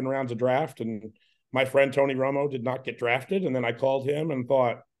watched 7 rounds of draft, and my friend Tony Romo did not get drafted. And then I called him and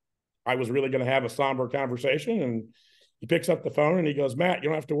thought I was really going to have a somber conversation. And he picks up the phone and he goes, "Matt, you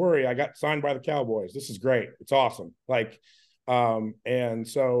don't have to worry. I got signed by the Cowboys. This is great. It's awesome." And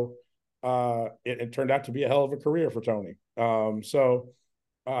so it turned out to be a hell of a career for Tony.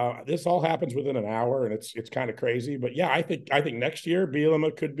 This all happens within an hour, and it's kind of crazy. But yeah, I think next year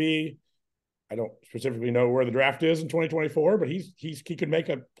Bielema could be. I don't specifically know where the draft is in 2024, but he could make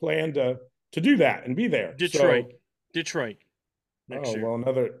a plan to do that and be there. Detroit next year. Well,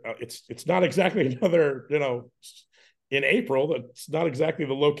 another. It's not exactly another. In April, that's not exactly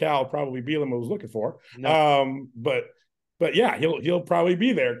the locale probably Bielema was looking for. No. But yeah, he'll probably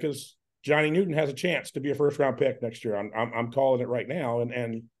be there because Johnny Newton has a chance to be a first round pick next year. I'm calling it right now,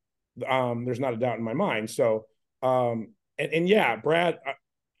 and there's not a doubt in my mind. So yeah, Brad,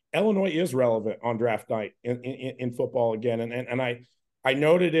 Illinois is relevant on draft night in football again, and I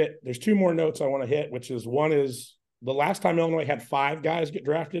noted it. There's 2 more notes I want to hit, which is one is the last time Illinois had 5 guys get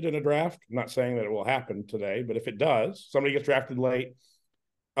drafted in a draft. I'm not saying that it will happen today, but if it does, somebody gets drafted late.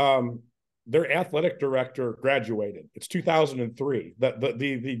 Their athletic director graduated. It's 2003.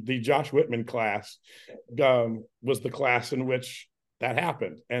 The Josh Whitman class was the class in which that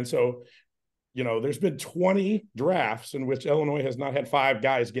happened. And so, there's been 20 drafts in which Illinois has not had 5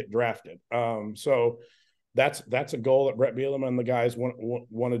 guys get drafted. So that's a goal that Brett Bielema and the guys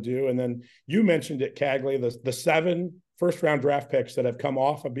want to do. And then you mentioned it, Cagley, the 7 first-round draft picks that have come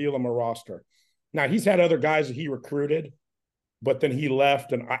off a Bielema roster. Now, he's had other guys that he recruited, but then he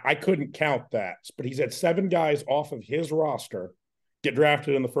left, and I couldn't count that. But he's had 7 guys off of his roster get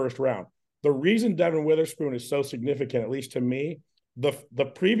drafted in the first round. The reason Devin Witherspoon is so significant, at least to me, the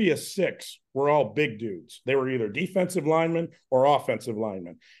previous 6 were all big dudes. They were either defensive linemen or offensive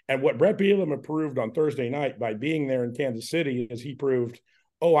linemen. And what Brett Bielema proved on Thursday night by being there in Kansas City is he proved,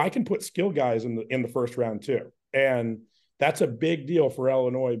 I can put skill guys in the first round too. And that's a big deal for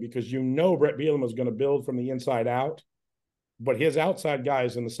Illinois because Brett Bielema is going to build from the inside out. But his outside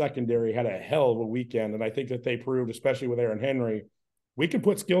guys in the secondary had a hell of a weekend. And I think that they proved, especially with Aaron Henry, we can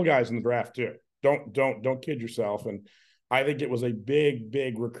put skill guys in the draft too. Don't kid yourself. And I think it was a big,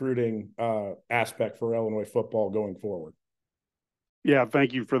 big recruiting aspect for Illinois football going forward. Yeah,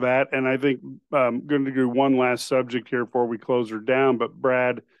 thank you for that. And I think I'm going to do one last subject here before we close her down. But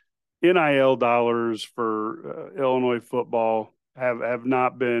Brad, NIL dollars for Illinois football have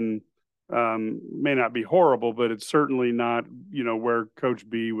not been, may not be horrible, but it's certainly not, where Coach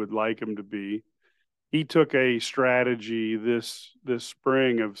B would like him to be. He took a strategy this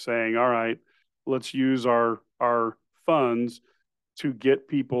spring of saying, all right, let's use our funds to get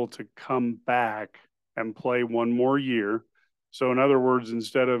people to come back and play one more year. So in other words,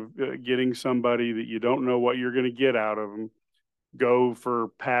 instead of getting somebody that you don't know what you're going to get out of them, go for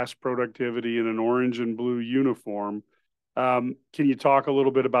past productivity in an orange and blue uniform. Can you talk a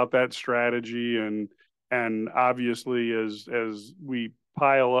little bit about that strategy? And obviously as we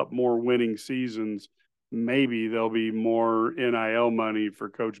pile up more winning seasons, maybe there'll be more NIL money for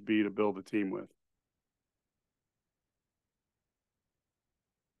Coach B to build a team with.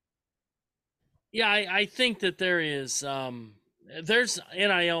 Yeah, I think that there's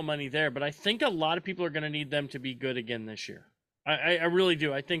NIL money there, but I think a lot of people are going to need them to be good again this year. I really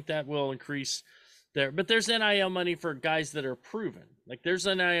do. I think that will increase there. But there's NIL money for guys that are proven. Like there's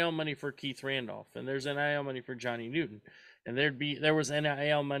NIL money for Keith Randolph, and there's NIL money for Johnny Newton, and there was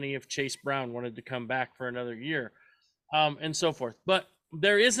NIL money if Chase Brown wanted to come back for another year, and so forth. But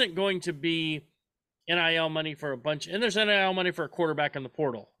there isn't going to be NIL money for a bunch, and there's NIL money for a quarterback in the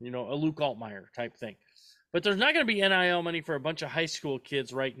portal, a Luke Altmaier type thing. But there's not going to be NIL money for a bunch of high school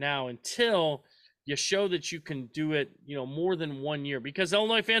kids right now until you show that you can do it, more than 1 year. Because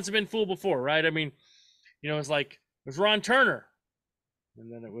Illinois fans have been fooled before, right? I mean, it's like, it was Ron Turner,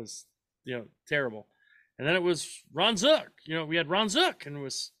 and then it was, terrible. And then it was Ron Zook. We had Ron Zook, and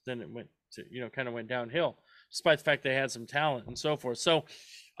then it went to, kind of went downhill, despite the fact they had some talent and so forth. So,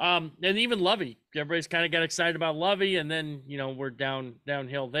 and even Lovey, everybody's kind of got excited about Lovey, and then, we're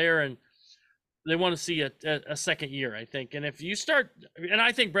downhill there, and they want to see a second year, I think. And if you start, and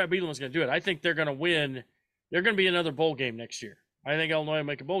I think Brett Bielema's going to do it. I think they're going to win. They're going to be another bowl game next year. I think Illinois will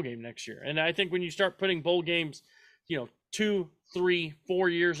make a bowl game next year. And I think when you start putting bowl games, 2, 3, 4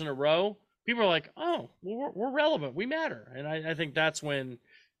 years in a row, people are like, oh, well, we're relevant. We matter. And I think that's when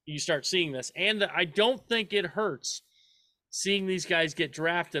you start seeing this. And I don't think it hurts seeing these guys get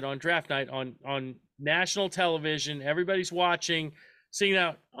drafted on draft night on national television. Everybody's watching, seeing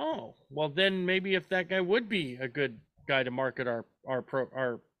out, oh, well, then maybe if that guy would be a good guy to market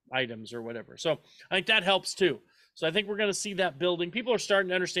our items or whatever. So I think that helps too. So I think we're going to see that building. People are starting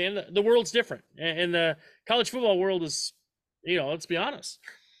to understand that the world's different. And the college football world is, let's be honest,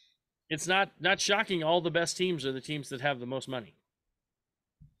 it's not shocking all the best teams are the teams that have the most money.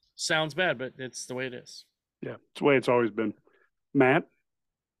 Sounds bad, but it's the way it is. Yeah, it's the way it's always been. Matt?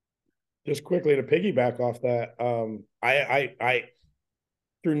 Just quickly to piggyback off that, I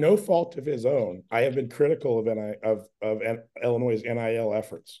through no fault of his own, I have been critical of Illinois' NIL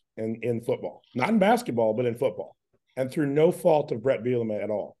efforts in football, not in basketball, but in football, and through no fault of Brett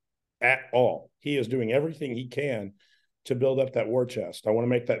Bielema at all. He is doing everything he can to build up that war chest. I want to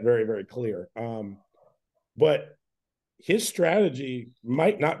make that very, very clear. But his strategy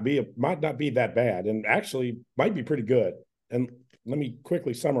might not be that bad, and actually might be pretty good. And let me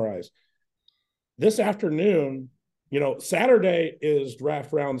quickly summarize. This afternoon, Saturday is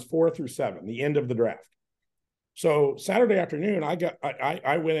draft rounds 4 through 7, the end of the draft. So Saturday afternoon,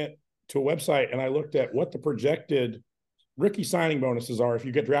 I went to a website and I looked at what the projected rookie signing bonuses are if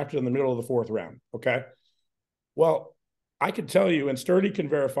you get drafted in the middle of the 4th round. Okay. Well, I could tell you, and Sturdy can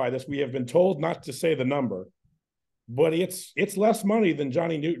verify this, we have been told not to say the number, but it's less money than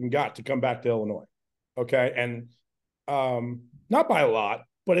Johnny Newton got to come back to Illinois. Okay. And not by a lot,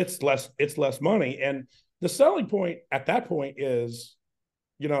 but it's less money. And the selling point at that point is,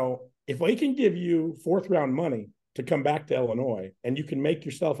 if we can give you 4th round money to come back to Illinois and you can make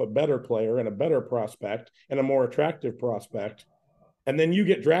yourself a better player and a better prospect and a more attractive prospect, and then you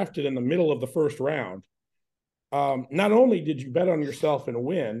get drafted in the middle of the 1st round, not only did you bet on yourself and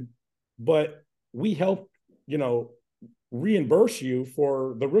win, but we helped, reimburse you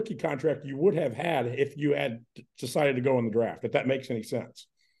for the rookie contract you would have had if you had decided to go in the draft, if that makes any sense.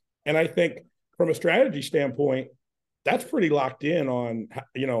 And I think from a strategy standpoint, that's pretty locked in on,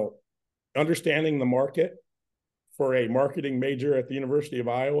 understanding the market for a marketing major at the University of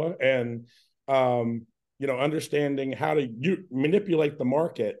Iowa and, understanding how to manipulate the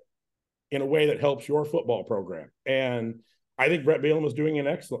market in a way that helps your football program. And I think Brett Bielema was doing an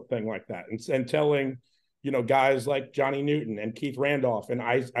excellent thing like that and telling, guys like Johnny Newton and Keith Randolph and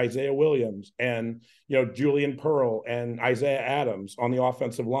Isaiah Williams and, Julian Pearl and Isaiah Adams on the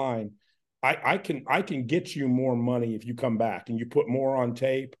offensive line, I can get you more money if you come back and you put more on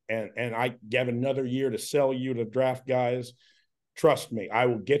tape and I have another year to sell you to draft guys. Trust me, I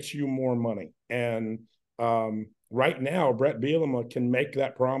will get you more money. And right now, Brett Bielema can make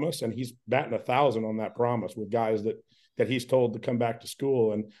that promise, and he's batting 1,000 on that promise with guys that he's told to come back to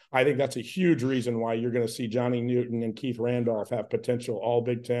school. And I think that's a huge reason why you're going to see Johnny Newton and Keith Randolph have potential all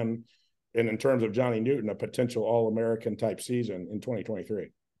Big Ten, and in terms of Johnny Newton, a potential All-American type season in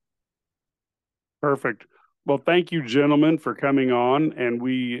 2023. Perfect. Well, thank you, gentlemen, for coming on, and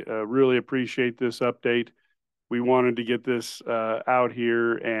we really appreciate this update. We wanted to get this out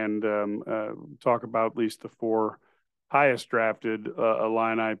here and talk about at least the 4 highest drafted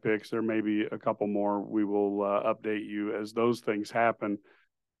Illini picks. There may be a couple more. We will update you as those things happen.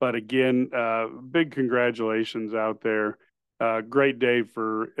 But again, big congratulations out there. Great day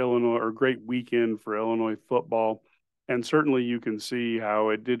for Illinois, or great weekend for Illinois football. And certainly you can see how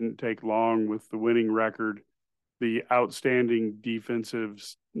it didn't take long with the winning record, the outstanding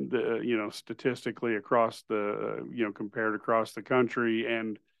defensives, statistically across the, compared across the country.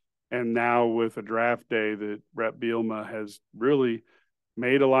 And now with a draft day that Brett Bielema has really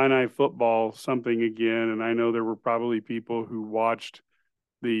made Illini football something again. And I know there were probably people who watched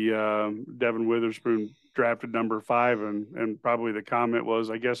the Devin Witherspoon drafted number 5, and probably the comment was,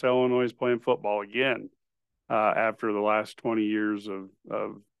 I guess Illinois is playing football again after the last 20 years of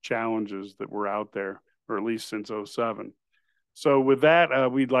challenges that were out there, or at least since 2007. So with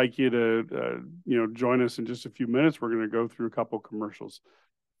that, we'd like you to, join us in just a few minutes. We're going to go through a couple commercials.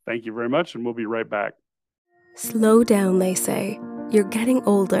 Thank you very much, and we'll be right back. Slow down, they say. You're getting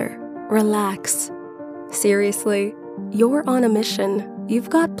older. Relax. Seriously, you're on a mission. You've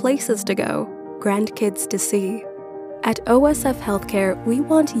got places to go, grandkids to see. At OSF Healthcare, we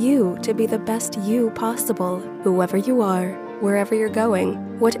want you to be the best you possible. Whoever you are, wherever you're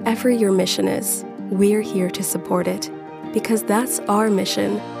going, whatever your mission is, we're here to support it. Because that's our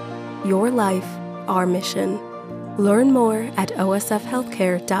mission. Your life, our mission. Learn more at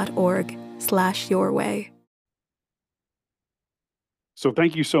osfhealthcare.org/yourway. So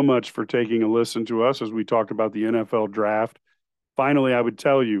thank you so much for taking a listen to us as we talked about the NFL draft. Finally, I would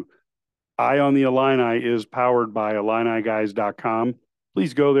tell you, Eye on the Illini is powered by IlliniGuys.com.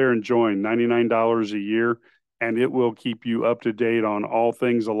 Please go there and join, $99 a year, and it will keep you up to date on all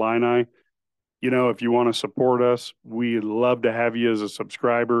things Illini. You know, if you want to support us, we'd love to have you as a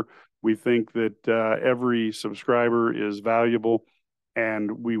subscriber. We think that every subscriber is valuable,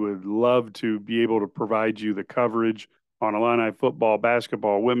 and we would love to be able to provide you the coverage on Illini football,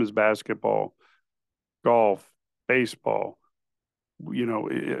 basketball, women's basketball, golf, baseball. You know,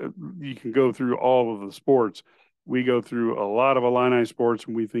 you can go through all of the sports. We go through a lot of Illini sports,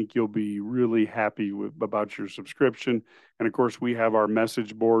 and we think you'll be really happy about your subscription. And of course, we have our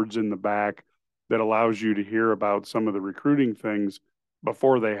message boards in the back that allows you to hear about some of the recruiting things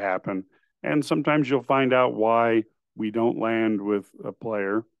before they happen. And sometimes you'll find out why we don't land with a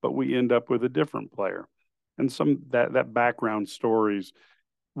player, but we end up with a different player. And some that background stories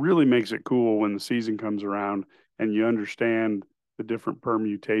really makes it cool when the season comes around and you understand the different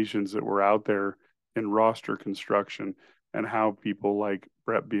permutations that were out there in roster construction and how people like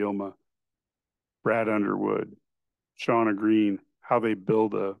Brett Bielema, Brad Underwood, Shauna Green, how they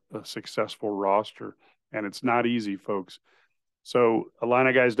build a successful roster. And it's not easy, folks. So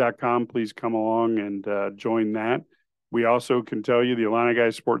IlliniGuys.com, please come along and join that. We also can tell you the Illini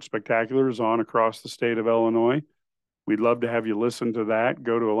Guys Sports Spectacular is on across the state of Illinois. We'd love to have you listen to that.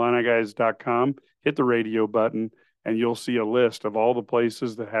 Go to IlliniGuys.com, hit the radio button, and you'll see a list of all the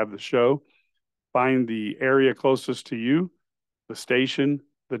places that have the show. Find the area closest to you, the station,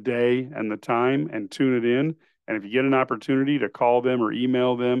 the day, and the time, and tune it in. And if you get an opportunity to call them or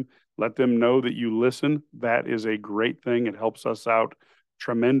email them, let them know that you listen. That is a great thing. It helps us out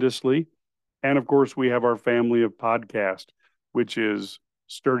tremendously. And of course, we have our family of podcast, which is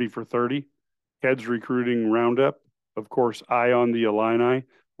Sturdy for 30, Heads Recruiting Roundup, of course, Eye on the Illini.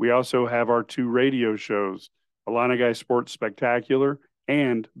 We also have our 2 radio shows, Illini Guys Sports Spectacular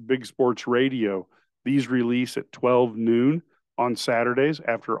and Big Sports Radio. These release at 12 noon on Saturdays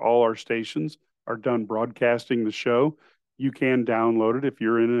after all our stations are done broadcasting the show. You can download it if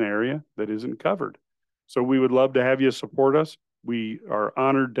you're in an area that isn't covered. So we would love to have you support us. We are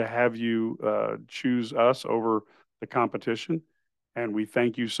honored to have you choose us over the competition, and we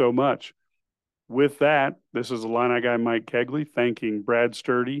thank you so much. With that, this is Illini guy Mike Kegley thanking Brad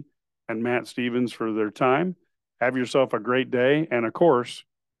Sturdy and Matt Stevens for their time. Have yourself a great day, and of course,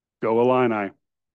 go Illini.